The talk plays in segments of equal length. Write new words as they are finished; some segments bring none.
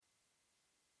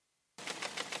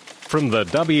From the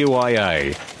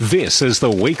WIA, this is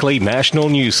the weekly national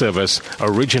news service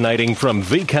originating from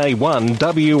VK1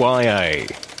 WIA.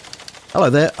 Hello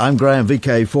there, I'm Graham,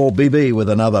 VK4BB, with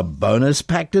another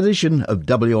bonus-packed edition of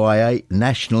WIA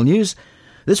National News.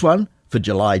 This one for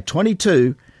July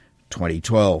 22,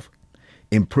 2012.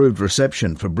 Improved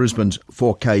reception for Brisbane's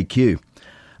 4KQ.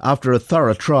 After a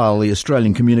thorough trial, the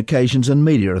Australian Communications and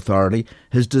Media Authority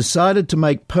has decided to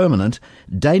make permanent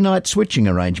day-night switching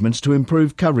arrangements to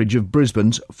improve coverage of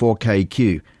Brisbane's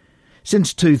 4KQ.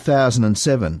 Since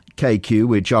 2007, KQ,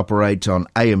 which operates on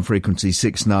AM frequency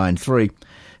 693,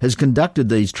 has conducted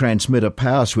these transmitter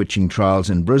power switching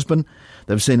trials in Brisbane.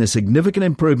 They've seen a significant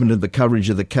improvement in the coverage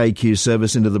of the KQ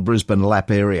service into the Brisbane Lap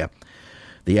area.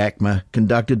 The ACMA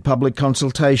conducted public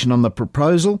consultation on the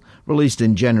proposal, released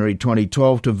in January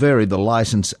 2012, to vary the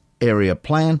licence area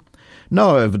plan.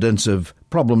 No evidence of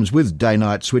problems with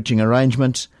day-night switching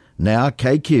arrangements. Now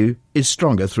KQ is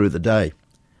stronger through the day.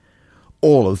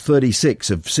 All of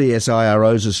 36 of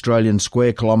CSIRO's Australian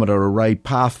Square Kilometre Array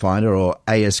Pathfinder, or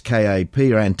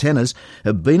ASKAP, antennas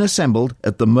have been assembled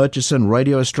at the Murchison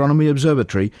Radio Astronomy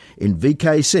Observatory in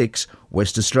VK6,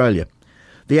 West Australia.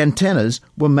 The antennas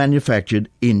were manufactured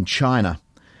in China.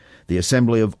 The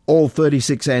assembly of all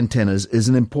 36 antennas is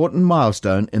an important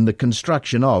milestone in the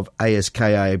construction of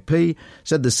ASKAP,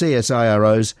 said the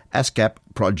CSIRO's ASCAP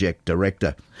project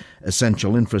director.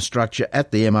 Essential infrastructure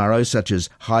at the MRO, such as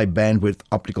high-bandwidth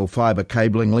optical fibre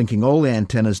cabling linking all the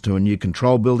antennas to a new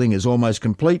control building, is almost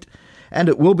complete, and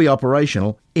it will be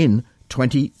operational in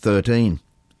 2013.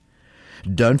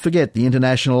 Don't forget, the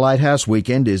International Lighthouse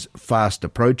Weekend is fast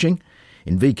approaching.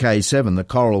 In VK7, the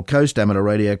Coral Coast Amateur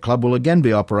Radio Club will again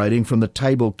be operating from the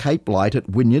Table Cape Light at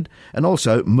Wynyard and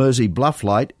also Mersey Bluff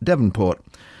Light, Devonport.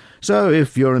 So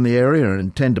if you're in the area and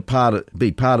intend to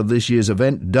be part of this year's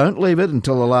event, don't leave it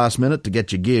until the last minute to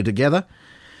get your gear together.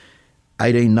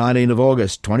 18-19 of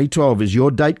August 2012 is your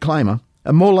date claimer,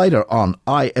 and more later on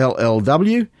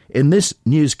ILLW in this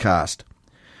newscast.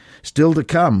 Still to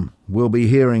come, we'll be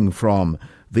hearing from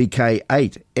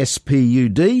VK8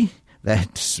 SPUD,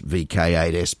 that's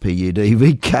VK8 SPUD,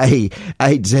 VK8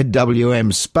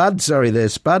 ZWM Spud, sorry there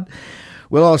Spud.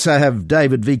 We'll also have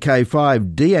David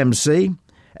VK5 DMC,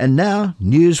 and now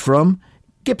news from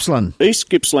Gippsland.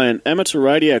 East Gippsland Amateur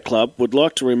Radio Club would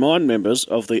like to remind members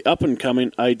of the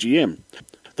up-and-coming AGM.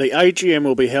 The AGM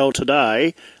will be held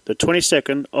today, the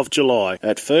 22nd of July,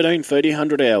 at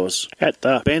 13:30 hours at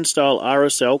the Bairnsdale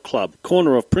RSL Club,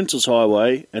 corner of Princes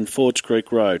Highway and Forge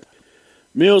Creek Road.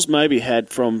 Meals may be had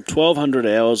from 1200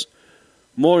 hours.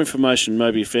 More information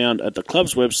may be found at the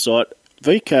club's website,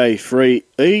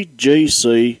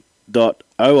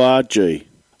 vk3egc.org.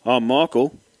 I'm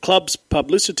Michael, Club's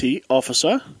Publicity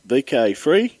Officer,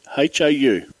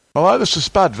 VK3HAU. Hello, this is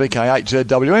Spud,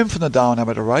 VK8ZWM from the Darwin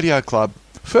Amateur Radio Club.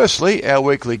 Firstly, our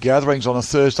weekly gatherings on a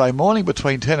Thursday morning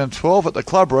between 10 and 12 at the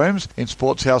club rooms in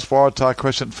Sports House Waratah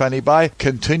Crescent, Fanny Bay,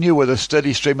 continue with a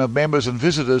steady stream of members and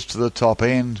visitors to the top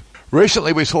end.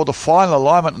 Recently, we saw the final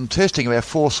alignment and testing of our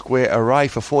 4-square array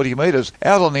for 40 metres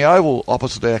out on the oval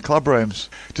opposite our club rooms.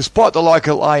 Despite the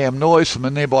local AM noise from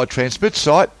the nearby transmit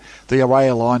site, the array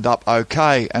aligned up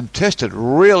okay and tested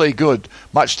really good,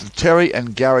 much to Terry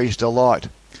and Gary's delight.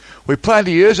 We plan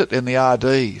to use it in the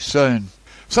RD soon.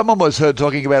 Someone was heard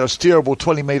talking about a steerable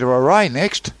 20-metre array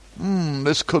next.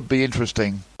 This could be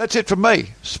interesting. That's it from me,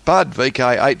 Spud,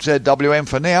 VK8ZWM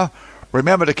for now.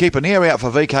 Remember to keep an ear out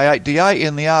for VK8DA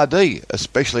in the RD,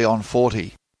 especially on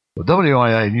 40. The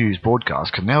WIA News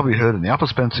broadcast can now be heard in the Upper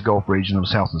Spencer Gulf region of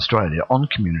South Australia on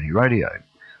Community Radio.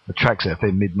 The Trax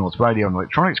FM Mid-North Radio and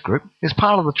Electronics Group is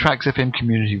part of the Trax FM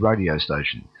community radio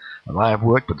station, and they have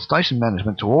worked with station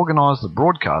management to organise the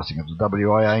broadcasting of the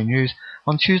WIA News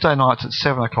on Tuesday nights at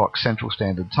 7 o'clock Central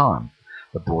Standard Time.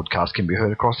 The broadcast can be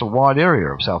heard across a wide area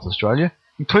of South Australia,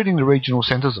 including the regional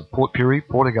centres of Port Pirie,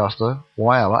 Port Augusta,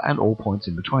 Whyalla and all points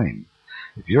in between.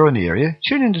 If you're in the area,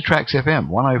 tune in to Trax FM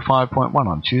 105.1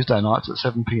 on Tuesday nights at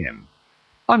 7 p.m.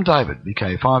 I'm David,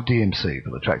 VK5DMC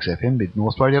for the Trax FM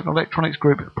Mid-North Radio and Electronics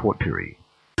Group at Port Pirie.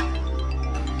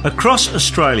 Across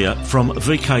Australia from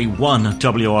VK1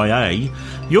 WIA,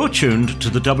 you're tuned to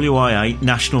the WIA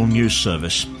National News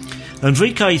Service. And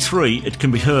VK3, it can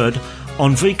be heard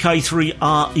on VK3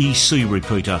 REC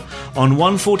repeater on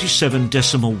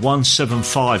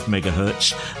 147.175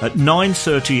 MHz at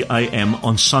 9:30am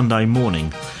on Sunday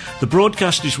morning. The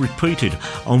broadcast is repeated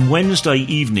on Wednesday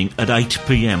evening at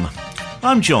 8pm.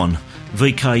 I'm John,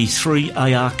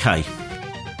 VK3ARK.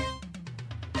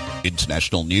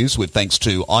 International news with thanks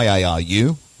to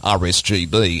IARU,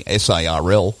 RSGB,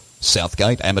 SARL,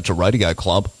 Southgate Amateur Radio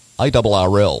Club,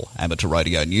 ARRL, Amateur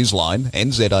Radio Newsline,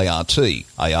 NZART,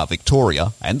 AR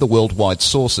Victoria, and the worldwide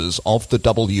sources of the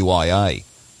WIA.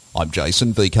 I'm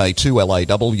Jason,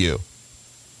 VK2LAW.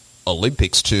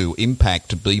 Olympics to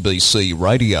impact BBC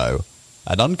radio.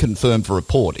 An unconfirmed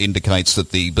report indicates that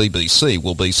the BBC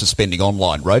will be suspending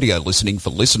online radio listening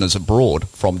for listeners abroad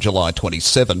from July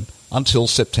 27 until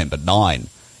September 9.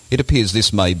 It appears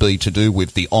this may be to do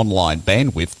with the online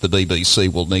bandwidth the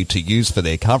BBC will need to use for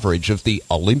their coverage of the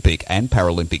Olympic and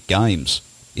Paralympic Games.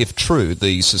 If true,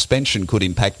 the suspension could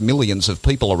impact millions of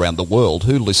people around the world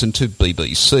who listen to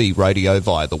BBC radio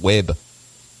via the web.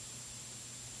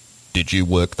 Did you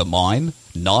work the mine?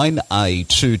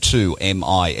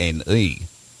 9A22MINE.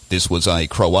 This was a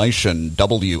Croatian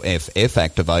WFF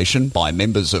activation by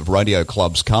members of Radio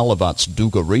Clubs Karlovac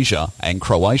Dugorica and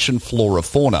Croatian Flora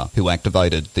Fauna, who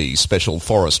activated the Special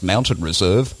Forest Mountain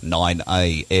Reserve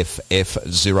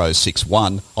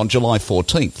 9AFF061 on July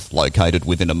 14th, located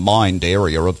within a mined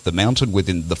area of the mountain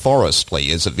within the forest,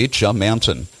 Ljezovica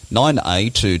Mountain.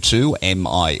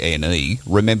 9A22MINE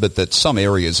remembered that some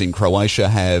areas in Croatia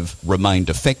have remained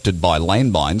affected by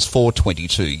landmines for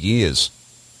 22 years.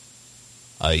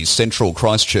 A central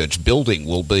Christchurch building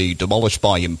will be demolished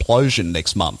by implosion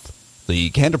next month. The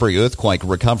Canterbury Earthquake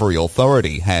Recovery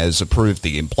Authority has approved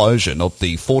the implosion of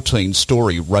the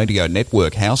 14-storey Radio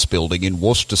Network house building in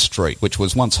Worcester Street, which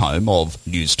was once home of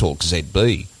Newstalk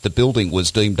ZB. The building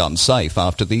was deemed unsafe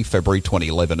after the February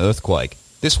 2011 earthquake.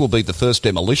 This will be the first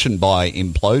demolition by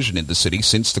implosion in the city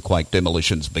since the quake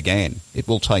demolitions began. It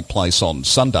will take place on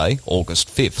Sunday, August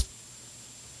 5th.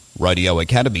 Radio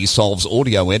Academy solves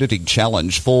audio editing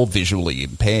challenge for visually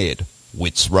impaired.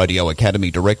 WITS Radio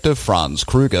Academy Director Franz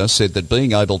Kruger said that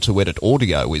being able to edit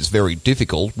audio is very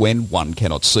difficult when one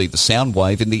cannot see the sound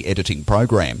wave in the editing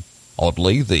program.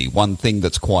 Oddly, the one thing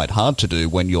that's quite hard to do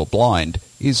when you're blind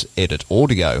is edit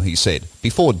audio, he said.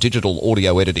 Before digital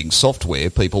audio editing software,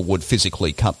 people would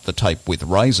physically cut the tape with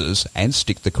razors and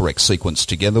stick the correct sequence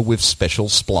together with special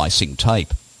splicing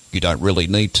tape. You don't really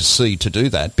need to see to do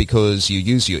that because you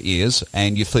use your ears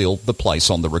and you feel the place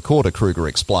on the recorder, Kruger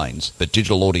explains. But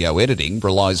digital audio editing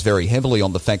relies very heavily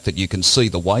on the fact that you can see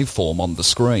the waveform on the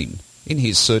screen. In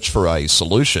his search for a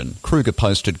solution, Kruger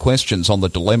posted questions on the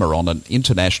dilemma on an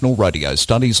international radio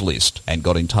studies list and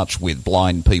got in touch with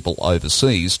blind people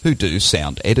overseas who do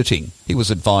sound editing. He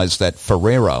was advised that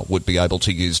Ferreira would be able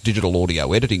to use digital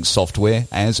audio editing software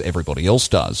as everybody else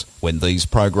does, when these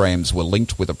programs were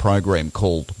linked with a program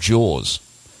called JAWS.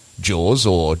 JAWS,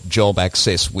 or Job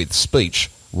Access with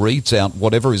Speech, reads out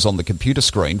whatever is on the computer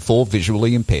screen for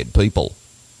visually impaired people.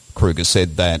 Kruger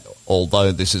said that,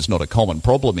 although this is not a common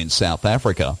problem in South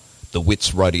Africa, the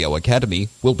WITS Radio Academy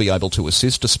will be able to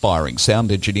assist aspiring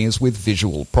sound engineers with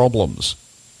visual problems.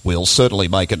 We'll certainly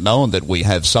make it known that we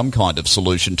have some kind of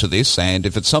solution to this, and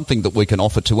if it's something that we can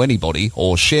offer to anybody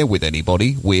or share with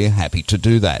anybody, we're happy to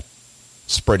do that.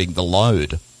 Spreading the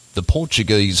load. The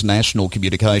Portuguese National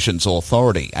Communications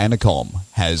Authority, ANACOM,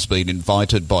 has been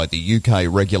invited by the UK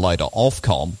regulator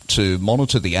Ofcom to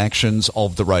monitor the actions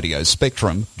of the radio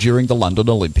spectrum during the London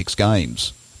Olympics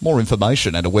Games. More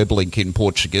information and a web link in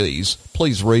Portuguese,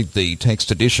 please read the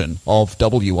text edition of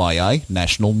WIA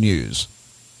National News.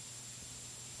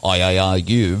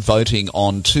 IARU voting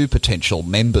on 2 potential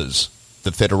members.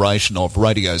 The Federation of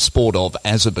Radio Sport of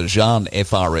Azerbaijan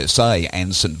FRSA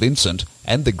and St Vincent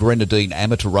and the Grenadine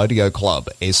Amateur Radio Club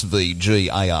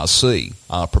SVG-ARC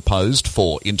are proposed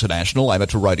for International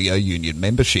Amateur Radio Union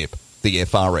membership. The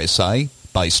FRSA,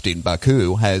 based in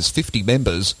Baku, has 50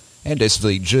 members and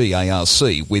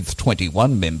SVG-ARC, with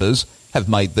 21 members, have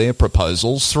made their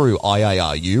proposals through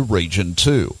IARU Region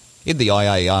 2. In the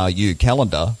IARU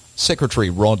calendar, Secretary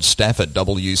Rod Stafford,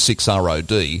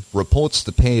 W6ROD, reports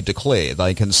the pair declare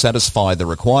they can satisfy the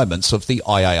requirements of the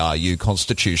IARU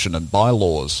Constitution and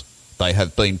bylaws. They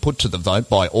have been put to the vote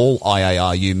by all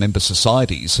IARU member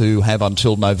societies who have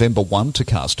until November 1 to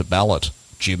cast a ballot.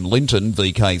 Jim Linton,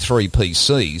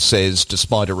 VK3PC, says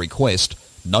despite a request,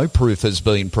 no proof has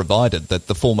been provided that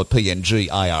the former PNG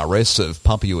IRS of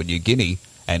Papua New Guinea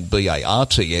and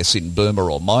BARTS in Burma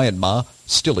or Myanmar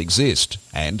still exist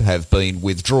and have been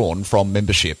withdrawn from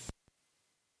membership.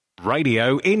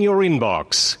 Radio in your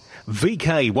inbox.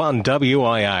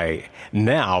 VK1WIA,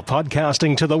 now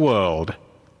podcasting to the world.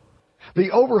 The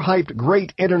overhyped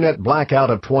Great Internet Blackout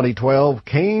of 2012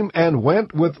 came and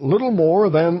went with little more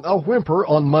than a whimper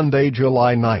on Monday,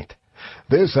 July 9th.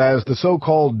 This as the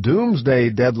so-called doomsday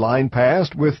deadline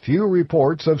passed with few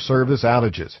reports of service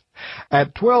outages.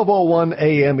 At 12:01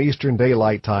 a.m. Eastern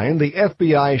Daylight Time, the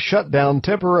FBI shut down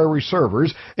temporary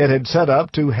servers it had set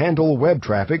up to handle web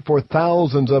traffic for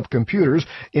thousands of computers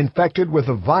infected with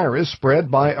a virus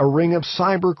spread by a ring of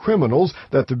cyber criminals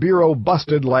that the Bureau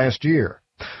busted last year.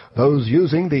 Those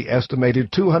using the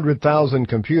estimated 200,000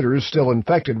 computers still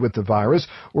infected with the virus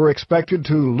were expected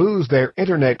to lose their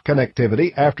internet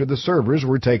connectivity after the servers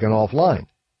were taken offline.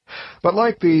 But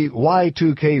like the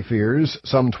Y2K fears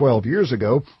some 12 years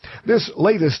ago, this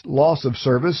latest loss of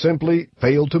service simply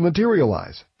failed to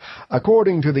materialize.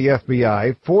 According to the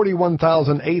FBI,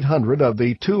 41,800 of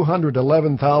the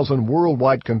 211,000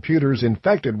 worldwide computers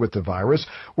infected with the virus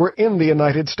were in the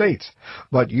United States,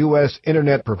 but U.S.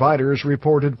 Internet providers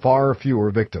reported far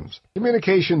fewer victims.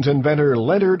 Communications inventor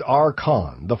Leonard R.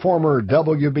 Kahn, the former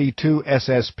WB2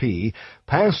 SSP,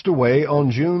 passed away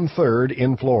on June 3rd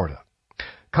in Florida.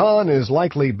 Kahn is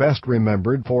likely best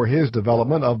remembered for his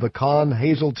development of the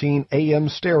Kahn-Hazeltine AM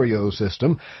stereo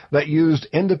system that used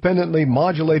independently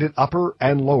modulated upper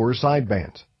and lower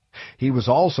sidebands. He was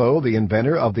also the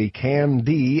inventor of the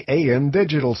CAM-D AM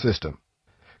digital system.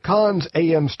 Kahn's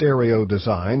AM stereo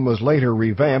design was later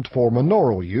revamped for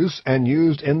monaural use and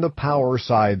used in the power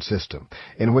side system,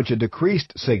 in which a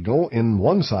decreased signal in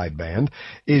one sideband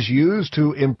is used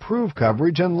to improve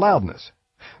coverage and loudness.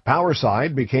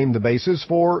 PowerSide became the basis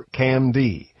for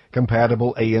CAM-D,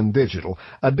 compatible AM digital,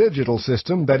 a digital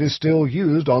system that is still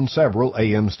used on several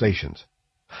AM stations.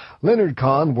 Leonard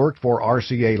Kahn worked for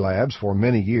RCA Labs for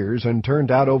many years and turned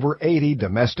out over 80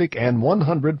 domestic and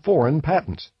 100 foreign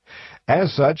patents.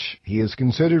 As such, he is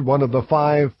considered one of the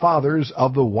 5 fathers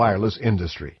of the wireless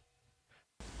industry.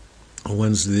 On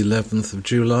Wednesday the 11th of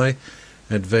July,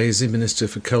 Ed Vaizey, Minister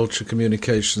for Culture,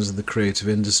 Communications and the Creative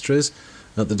Industries,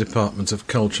 at the Department of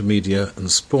Culture, Media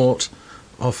and Sport,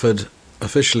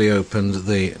 officially opened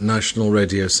the National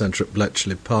Radio Centre at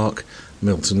Bletchley Park,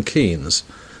 Milton Keynes.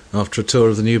 After a tour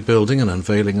of the new building and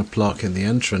unveiling a plaque in the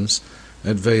entrance,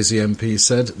 Ed Vaizey MP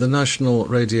said the National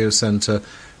Radio Centre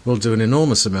will do an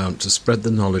enormous amount to spread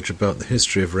the knowledge about the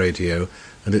history of radio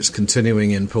and its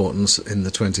continuing importance in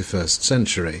the 21st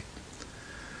century.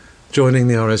 Joining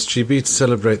the RSGB to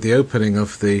celebrate the opening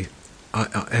of the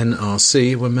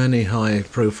NRC were many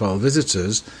high-profile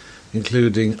visitors,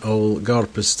 including Ol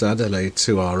Garpestad,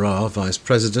 LA2RR, Vice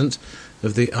President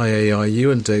of the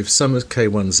IAIU, and Dave Summers,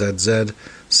 K1ZZ,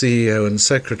 CEO and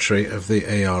Secretary of the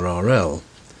ARRL.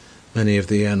 Many of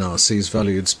the NRC's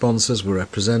valued sponsors were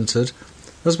represented,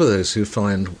 as were those who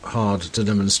work hard to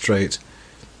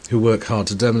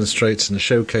demonstrate and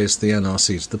showcase the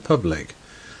NRC to the public.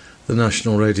 The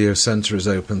National Radio Centre is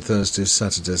open Thursdays,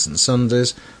 Saturdays and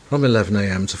Sundays from 11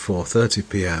 a.m. to 4:30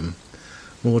 p.m.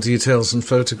 More details and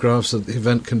photographs of the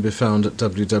event can be found at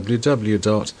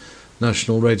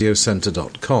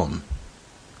www.nationalradiocentre.com.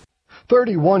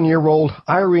 31-year-old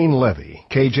Irene Levy,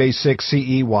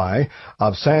 KJ6CEY,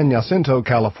 of San Jacinto,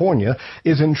 California,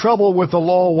 is in trouble with the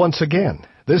law once again,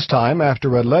 this time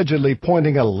after allegedly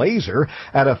pointing a laser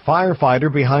at a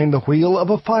firefighter behind the wheel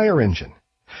of a fire engine.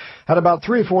 At about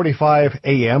 3:45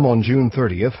 a.m. on June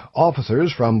 30th,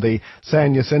 officers from the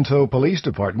San Jacinto Police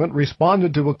Department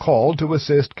responded to a call to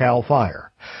assist CAL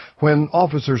FIRE. When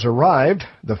officers arrived,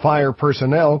 the fire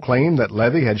personnel claimed that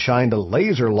Levy had shined a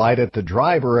laser light at the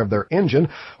driver of their engine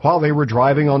while they were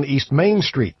driving on East Main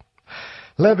Street.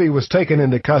 Levy was taken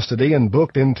into custody and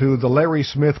booked into the Larry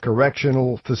Smith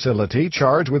Correctional Facility,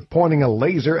 charged with pointing a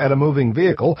laser at a moving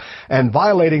vehicle and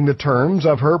violating the terms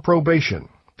of her probation.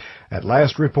 At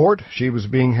last report, she was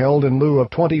being held in lieu of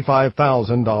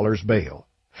 $25,000 bail.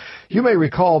 You may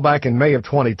recall back in May of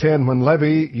 2010 when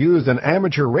Levy used an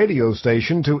amateur radio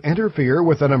station to interfere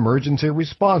with an emergency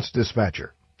response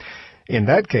dispatcher. In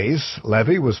that case,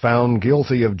 Levy was found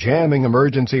guilty of jamming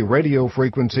emergency radio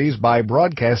frequencies by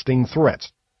broadcasting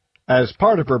threats. As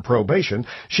part of her probation,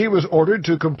 she was ordered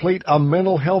to complete a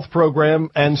mental health program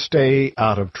and stay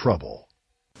out of trouble.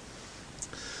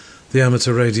 The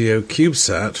amateur radio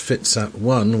CubeSat,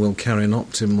 FitSat-1, will carry an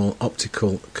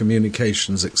optical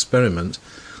communications experiment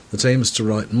that aims to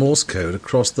write Morse code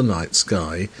across the night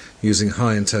sky using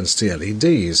high-intensity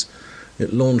LEDs.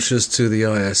 It launches to the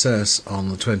ISS on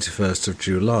the 21st of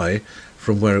July,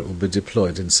 from where it will be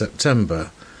deployed in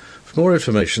September. For more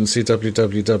information, see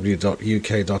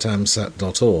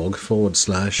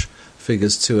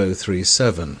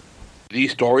www.uk.amsat.org/figures2037.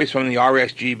 These stories from the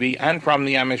RSGB and from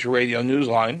the Amateur Radio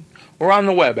Newsline or on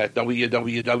the web at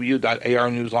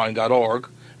www.arnewsline.org.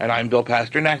 And I'm Bill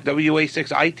Pasternak,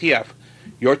 WA6ITF.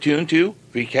 You're tuned to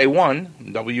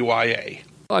VK1 WIA.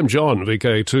 I'm John,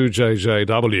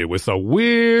 VK2JJW, with the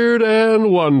Weird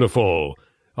and Wonderful.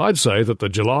 I'd say that the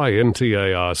July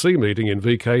NTARC meeting in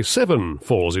VK7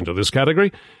 falls into this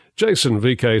category. Jason,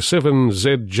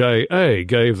 VK7ZJA,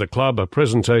 gave the club a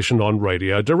presentation on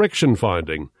radio direction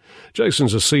finding.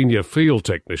 Jason's a senior field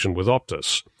technician with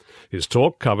Optus. His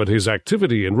talk covered his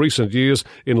activity in recent years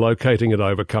in locating and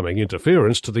overcoming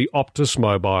interference to the Optus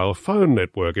mobile phone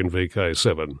network in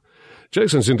VK7.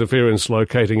 Jason's interference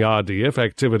locating RDF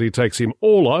activity takes him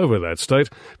all over that state,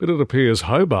 but it appears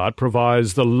Hobart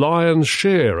provides the lion's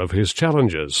share of his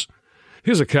challenges.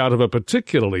 His account of a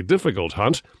particularly difficult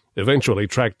hunt, eventually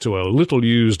tracked to a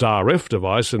little-used RF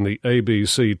device in the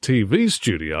ABC TV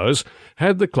studios,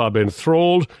 had the club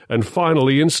enthralled and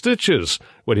finally in stitches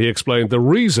when he explained the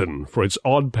reason for its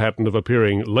odd pattern of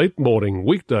appearing late-morning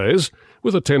weekdays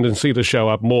with a tendency to show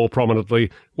up more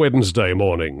prominently Wednesday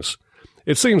mornings.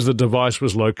 It seems the device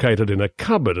was located in a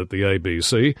cupboard at the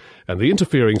ABC, and the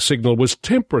interfering signal was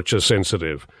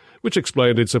temperature-sensitive, which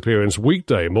explained its appearance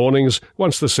weekday mornings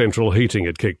once the central heating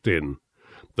had kicked in.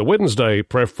 The Wednesday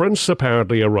preference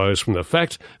apparently arose from the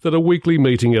fact that a weekly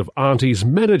meeting of Auntie's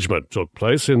management took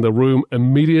place in the room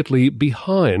immediately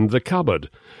behind the cupboard.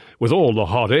 With all the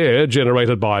hot air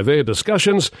generated by their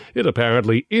discussions, it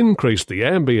apparently increased the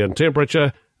ambient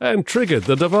temperature and triggered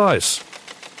the device.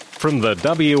 From the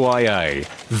WIA,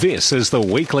 this is the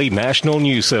weekly national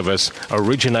news service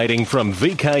originating from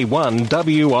VK1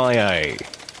 WIA.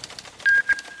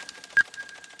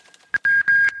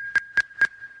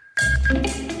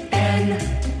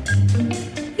 N-E-W-S.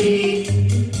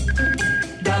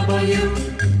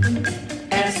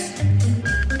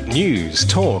 News,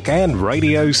 talk and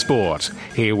radio sport.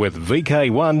 Here with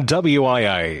VK1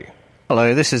 WIA.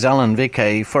 Hello, this is Alan,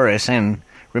 VK4SN,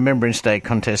 Remembrance Day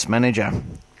Contest Manager.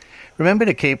 Remember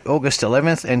to keep August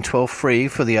 11th and 12th free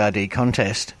for the RD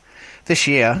contest. This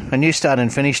year, a new start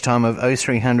and finish time of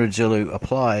 0300 Zulu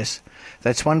applies.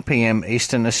 That's 1 p.m.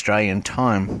 Eastern Australian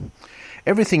Time.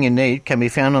 Everything you need can be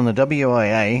found on the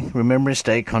WIA Remembrance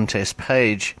Day Contest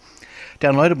page.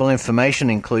 Downloadable information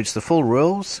includes the full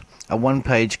rules, a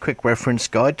one-page quick reference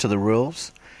guide to the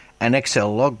rules, an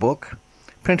Excel logbook,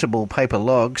 printable paper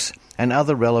logs, and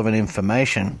other relevant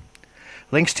information.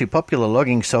 Links to popular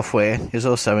logging software is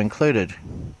also included.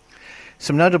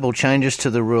 Some notable changes to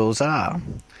the rules are: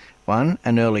 1.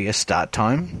 An earlier start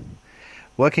time.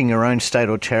 Working your own state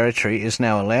or territory is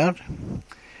now allowed.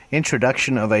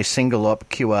 Introduction of a single op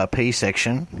QRP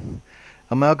section.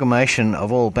 Amalgamation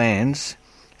of all bands.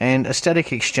 And a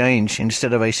static exchange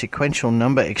instead of a sequential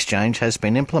number exchange has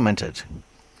been implemented.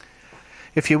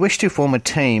 If you wish to form a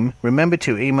team, remember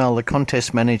to email the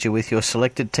contest manager with your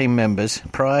selected team members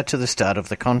prior to the start of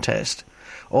the contest.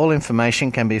 All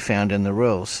information can be found in the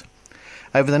rules.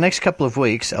 Over the next couple of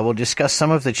weeks, I will discuss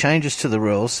some of the changes to the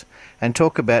rules and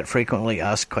talk about frequently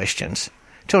asked questions.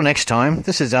 Till next time,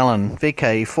 this is Alan,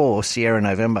 VK4 Sierra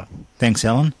November. Thanks,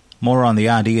 Alan. More on the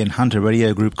RD and Hunter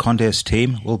Radio Group contest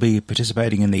team will be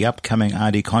participating in the upcoming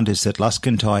RD contest at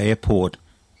Luscombe Airport,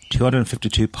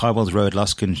 252 Piebald Road,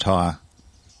 Luscombe.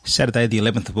 Saturday the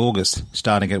 11th of August,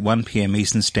 starting at 1 p.m.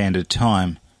 Eastern Standard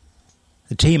Time.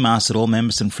 The team asks that all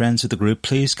members and friends of the group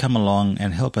please come along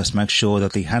and help us make sure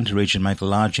that the Hunter region make a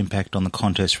large impact on the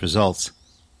contest results.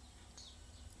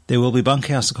 There will be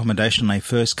bunkhouse accommodation on a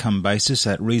first-come basis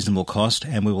at reasonable cost,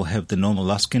 and we will have the normal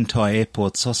Luscombe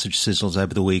Airport sausage sizzles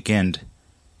over the weekend.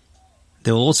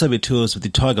 There will also be tours of the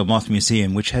Tiger Moth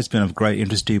Museum, which has been of great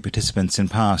interest to participants in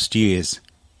past years.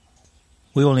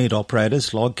 We will need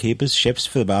operators, log keepers, chefs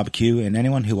for the barbecue, and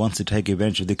anyone who wants to take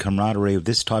advantage of the camaraderie of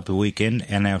this type of weekend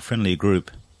and our friendly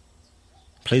group.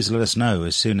 Please let us know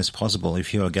as soon as possible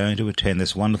if you are going to attend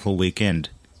this wonderful weekend.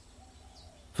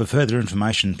 For further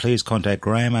information, please contact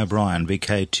Graham O'Brien,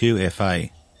 VK2FA.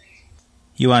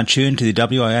 You are tuned to the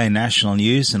WIA National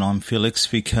News, and I'm Felix,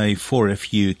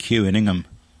 VK4FUQ in Ingham.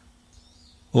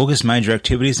 August major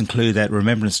activities include that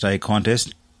Remembrance Day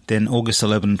contest, then August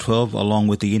 11 and 12 along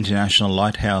with the International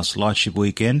Lighthouse Lightship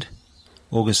Weekend,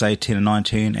 August 18 and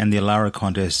 19, and the Alara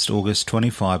contest August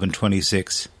 25 and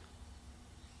 26.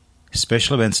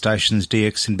 Special event stations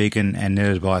DX and Beacon and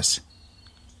Net Advice.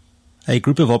 A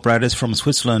group of operators from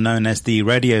Switzerland known as the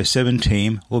Radio 7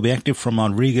 team will be active from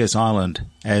Rodriguez Island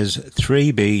as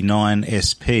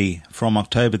 3B9SP from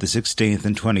October the 16th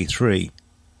and 23.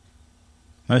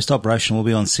 Most operation will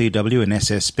be on CW and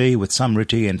SSB with some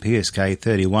RTTY and PSK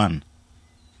 31.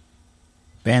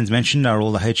 Bands mentioned are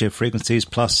all the HF frequencies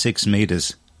plus 6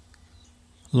 metres.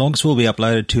 Logs will be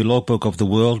uploaded to Logbook of the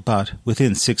World, but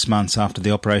within 6 months after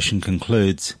the operation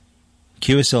concludes.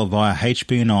 QSL via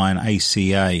HB9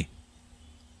 ACA.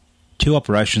 2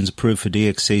 operations approved for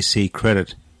DXCC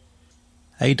credit,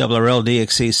 ARRL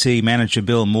DXCC manager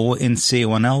Bill Moore in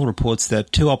C1L reports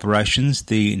that 2 operations,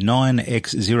 the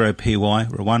 9X0PY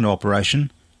Rwanda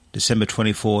operation, December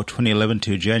 24, 2011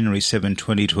 to January 7,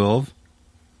 2012,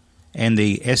 and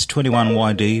the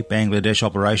S21YD Bangladesh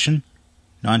operation,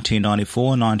 1994,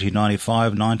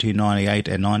 1995, 1998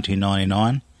 and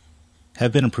 1999,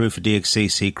 have been approved for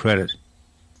DXCC credit.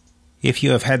 If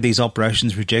you have had these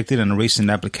operations rejected in a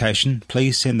recent application,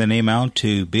 please send an email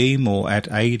to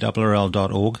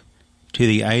bmore@arrl.org to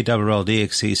the ARRL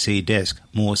DXCC desk,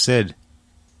 Moore said.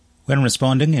 When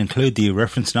responding, include the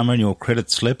reference number in your credit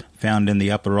slip found in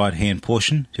the upper right-hand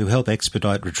portion to help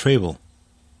expedite retrieval.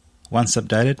 Once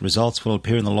updated, results will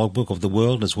appear in the logbook of the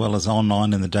World as well as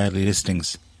online in the daily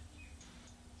listings.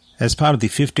 As part of the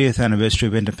 50th anniversary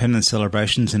of independence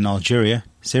celebrations in Algeria,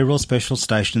 several special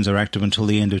stations are active until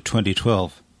the end of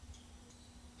 2012.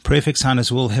 Prefix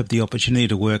hunters will have the opportunity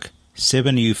to work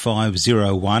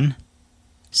 7U501,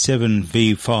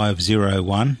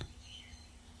 7V501,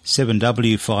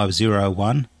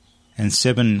 7W501 and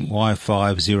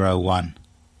 7Y501.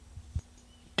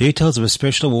 Details of a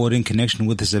special award in connection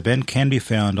with this event can be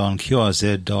found on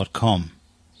qrz.com.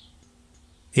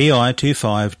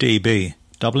 EI25DB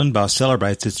Dublin Bus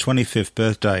celebrates its 25th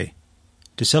birthday.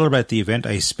 To celebrate the event,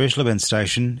 a special event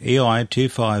station,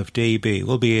 EI25DB,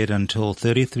 will be aired until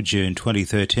 30th of June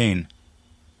 2013.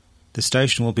 The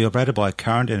station will be operated by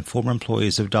current and former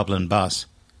employees of Dublin Bus,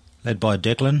 led by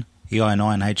Declan,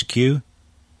 EI9HQ,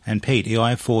 and Pete,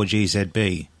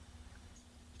 EI4GZB.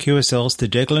 QSLs to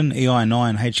Declan,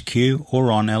 EI9HQ,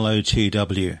 or on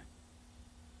LO2W.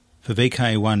 For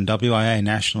VK1WIA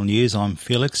National News, I'm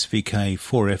Felix,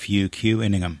 VK4FUQ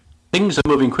Inningham. Things are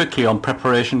moving quickly on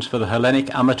preparations for the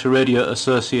Hellenic Amateur Radio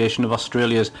Association of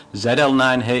Australia's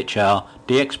ZL9HR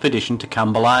DXpedition to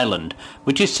Campbell Island,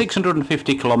 which is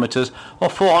 650 kilometres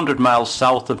or 400 miles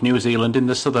south of New Zealand in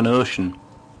the Southern Ocean.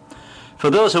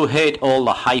 For those who hate all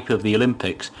the hype of the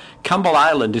Olympics, Campbell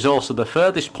Island is also the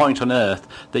furthest point on Earth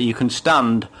that you can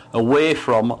stand away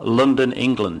from London,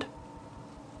 England.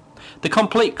 The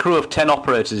complete crew of 10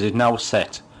 operators is now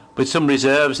set, with some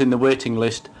reserves in the waiting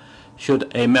list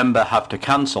should a member have to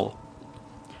cancel.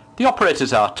 The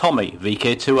operators are Tommy,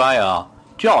 VK2IR,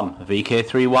 John,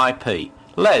 VK3YP,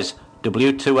 Les,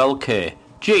 W2LK,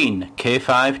 Jean,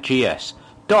 K5GS,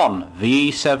 Don,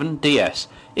 VE7DS,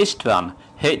 Istvan,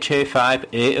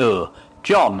 HA5AO,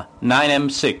 John,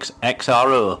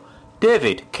 9M6XRO,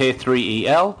 David,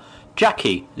 K3EL,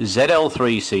 Jackie,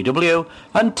 ZL3CW,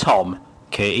 and Tom,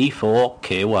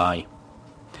 KE4KY.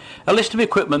 A list of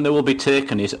equipment that will be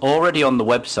taken is already on the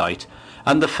website,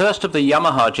 and the first of the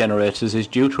Yamaha generators is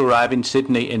due to arrive in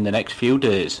Sydney in the next few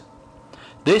days.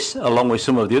 This, along with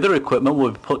some of the other equipment,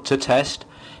 will be put to test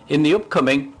in the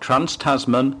upcoming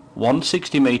Trans-Tasman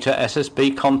 160-metre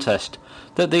SSB contest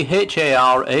that the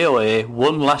HAR AOA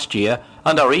won last year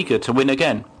and are eager to win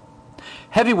again.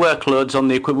 Heavy workloads on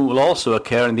the equipment will also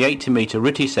occur in the 80-metre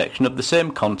RITI section of the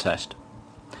same contest.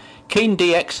 Keen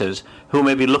DXers who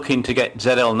may be looking to get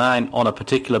ZL9 on a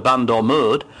particular band or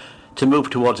mode to move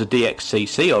towards a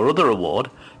DXCC or other award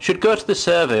should go to the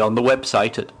survey on the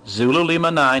website at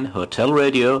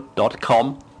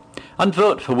ZuluLima9hotelradio.com and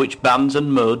vote for which bands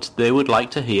and modes they would like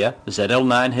to hear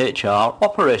ZL9HR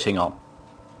operating on.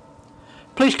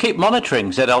 Please keep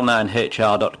monitoring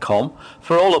ZL9HR.com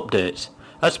for all updates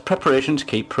as preparations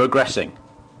keep progressing.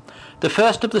 The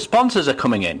first of the sponsors are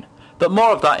coming in, but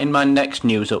more of that in my next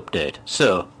news update.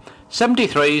 So,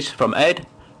 73s from Ed,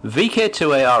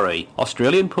 VK2ARE,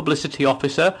 Australian Publicity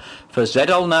Officer for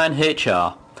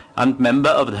ZL9HR and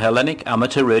member of the Hellenic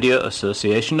Amateur Radio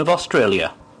Association of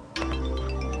Australia.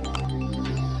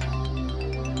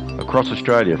 Across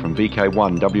Australia from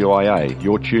VK1WIA,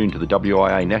 you're tuned to the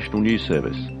WIA National News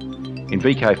Service. In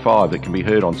VK5 it can be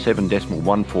heard on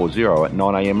 7.140 at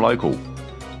 9am local.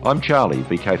 I'm Charlie,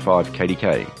 VK5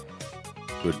 KDK.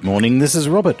 Good morning, this is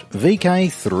Robert,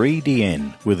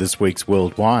 VK3DN, with this week's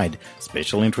Worldwide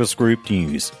Special Interest Group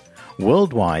News.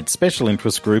 Worldwide Special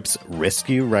Interest Group's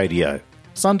Rescue Radio.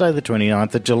 Sunday the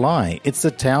 29th of July, it's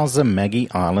the Tauzamagi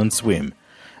Island Swim.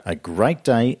 A great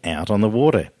day out on the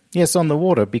water. Yes, on the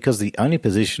water, because the only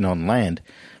position on land,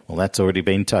 well, that's already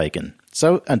been taken.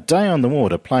 So a day on the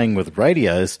water playing with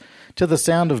radios to the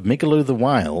sound of Migaloo the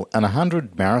whale and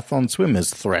 100 marathon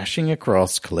swimmers thrashing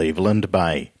across Cleveland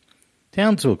Bay.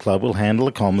 Townsville Club will handle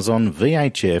the comms on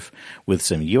VHF with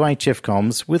some UHF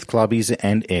comms with clubbies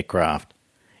and aircraft.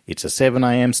 It's a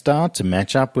 7am start to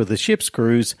match up with the ship's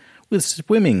crews, with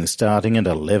swimming starting at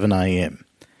 11am.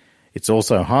 It's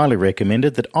also highly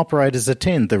recommended that operators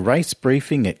attend the race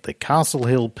briefing at the Castle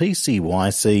Hill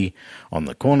PCYC on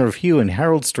the corner of Hugh and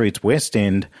Harold Streets West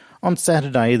End on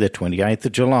Saturday the 28th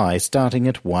of July starting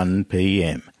at 1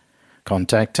 p.m.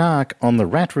 Contact TARC on the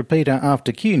RAT repeater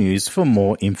after Q News for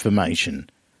more information.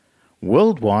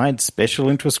 Worldwide Special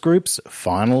Interest Group's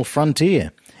Final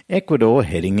Frontier, Ecuador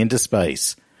heading into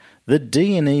space. The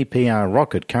DNEPR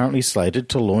rocket currently slated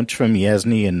to launch from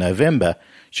Yasny in November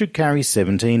should carry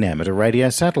 17 amateur radio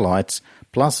satellites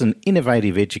plus an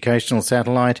innovative educational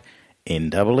satellite,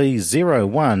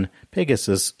 NEE-01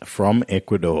 Pegasus from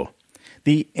Ecuador.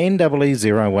 The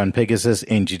NEE-01 Pegasus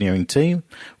engineering team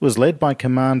was led by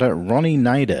Commander Ronnie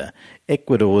Nader,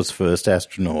 Ecuador's first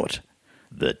astronaut.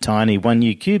 The tiny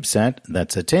 1U CubeSat,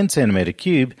 that's a 10cm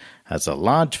cube, has a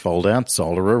large fold-out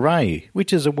solar array,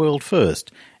 which is a world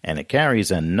first, and it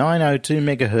carries a 902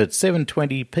 MHz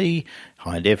 720p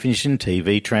high-definition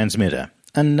TV transmitter,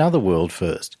 another world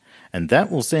first, and that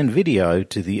will send video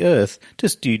to the Earth to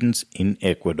students in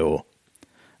Ecuador.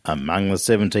 Among the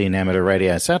 17 amateur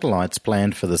radio satellites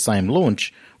planned for the same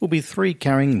launch will be 3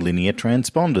 carrying linear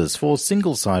transponders for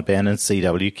single sideband and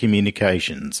CW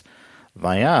communications.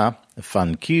 They are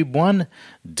FunCube 1,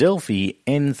 Delphi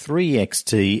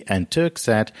N3XT and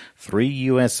Turksat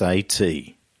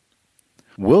 3USAT.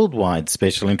 Worldwide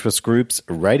Special Interest Group's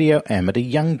Radio Amateur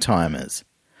Young Timers.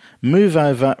 Move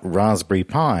over Raspberry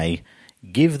Pi,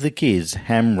 give the kids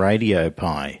ham radio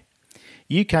Pi.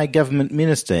 UK Government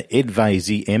Minister Ed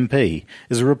Vaizey MP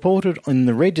is reported in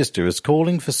the Register as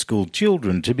calling for school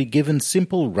children to be given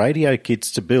simple radio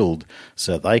kits to build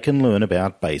so they can learn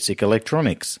about basic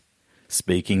electronics.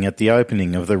 Speaking at the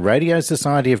opening of the Radio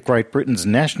Society of Great Britain's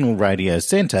National Radio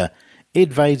Centre,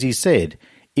 Ed Vaizey said,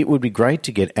 "It would be great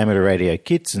to get amateur radio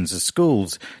kits into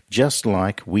schools just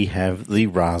like we have the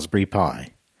Raspberry Pi."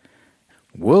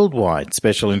 Worldwide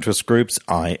Special Interest Group's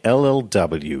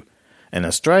ILLW. And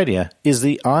Australia is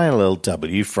the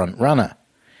ILLW front-runner.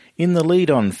 In the lead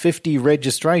on 50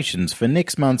 registrations for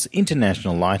next month's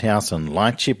International Lighthouse and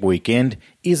Lightship Weekend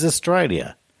is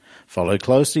Australia, followed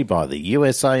closely by the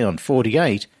USA on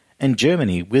 48 and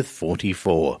Germany with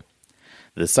 44.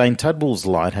 The St Tudball's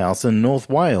Lighthouse in North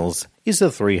Wales is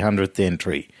the 300th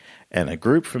entry, and a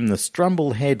group from the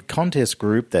Strumble Head contest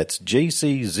group, that's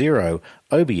GC0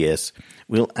 OBS,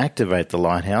 will activate the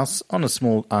lighthouse on a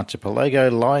small archipelago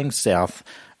lying south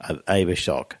of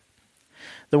Abersoch.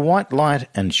 The White Light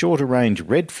and Shorter Range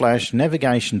Red Flash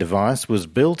navigation device was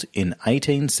built in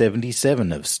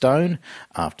 1877 of stone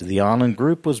after the island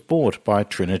group was bought by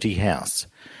Trinity House,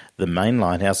 the main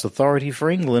lighthouse authority for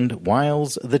England,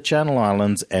 Wales, the Channel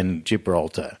Islands and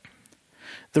Gibraltar.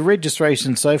 The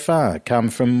registrations so far come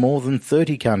from more than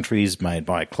 30 countries made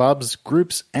by clubs,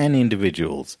 groups and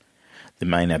individuals. The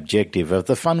main objective of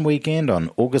the Fun Weekend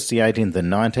on August the 18th and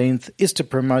 19th is to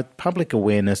promote public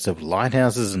awareness of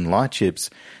lighthouses and lightships,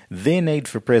 their need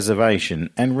for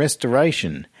preservation and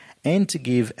restoration, and to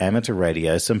give amateur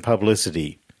radio some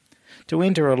publicity. To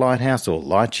enter a lighthouse or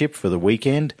lightship for the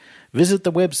weekend, visit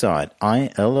the website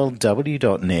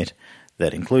illw.net.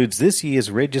 That includes this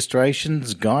year's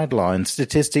registrations, guidelines,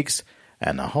 statistics,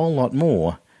 and a whole lot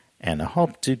more, and a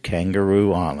hop to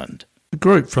Kangaroo Island. A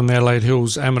group from the Adelaide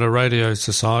Hills Amateur Radio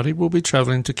Society will be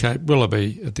travelling to Cape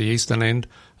Willoughby at the eastern end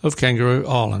of Kangaroo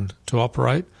Island to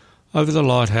operate over the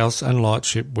Lighthouse and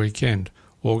Lightship Weekend,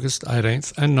 August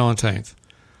 18th and 19th.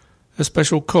 A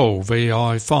special call,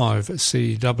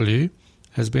 VI5CW,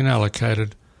 has been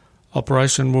allocated.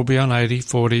 Operation will be on 80,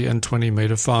 40 and 20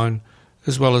 metre phone,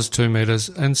 as well as 2 metres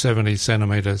and 70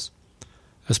 centimetres.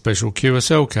 A special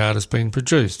QSL card has been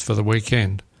produced for the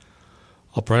weekend.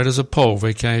 Operators are Paul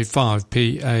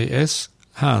VK5PAS,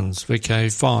 Hans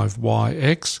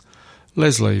VK5YX,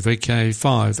 Leslie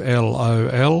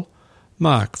VK5LOL,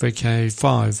 Mark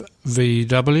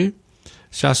VK5VW,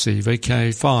 Chassis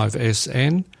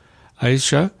VK5SN,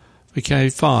 Aisha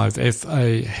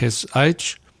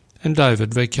VK5FASH, and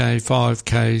David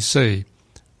VK5KC,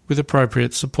 with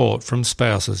appropriate support from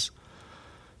spouses.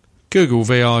 Google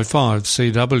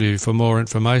VI5CW for more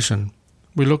information.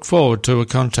 We look forward to a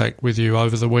contact with you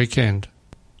over the weekend.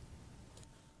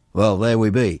 Well, there we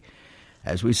be.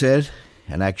 As we said,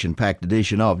 an action-packed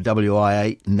edition of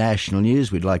WIA National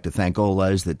News. We'd like to thank all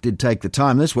those that did take the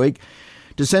time this week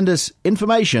to send us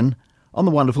information on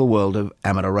the wonderful world of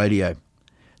amateur radio.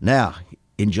 Now,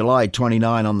 in July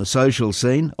 29 on the social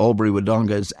scene,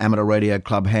 Albury-Wodonga's Amateur Radio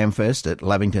Club Hamfest at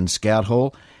Lavington Scout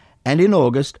Hall, and in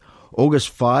August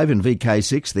 5 in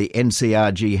VK6, the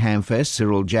NCRG Hamfest,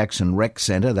 Cyril Jackson Rec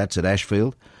Centre, that's at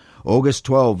Ashfield. August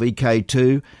 12,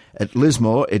 VK2 at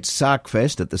Lismore, it's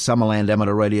Sarkfest at the Summerland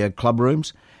Amateur Radio Club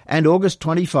Rooms. And August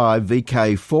 25,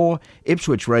 VK4,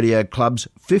 Ipswich Radio Club's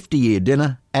 50-year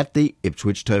dinner at the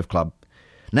Ipswich Turf Club.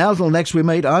 Now till next we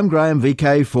meet, I'm Graham,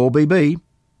 VK4BB.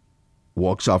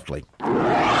 walk softly.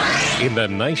 In the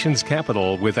nation's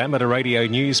capital, with amateur radio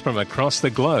news from across the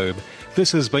globe,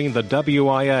 this has been the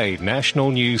WIA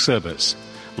National News Service.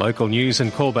 Local news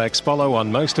and callbacks follow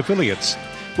on most affiliates.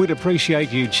 We'd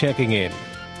appreciate you checking in.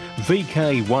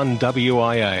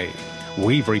 VK1WIA.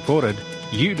 We've reported,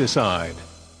 you decide.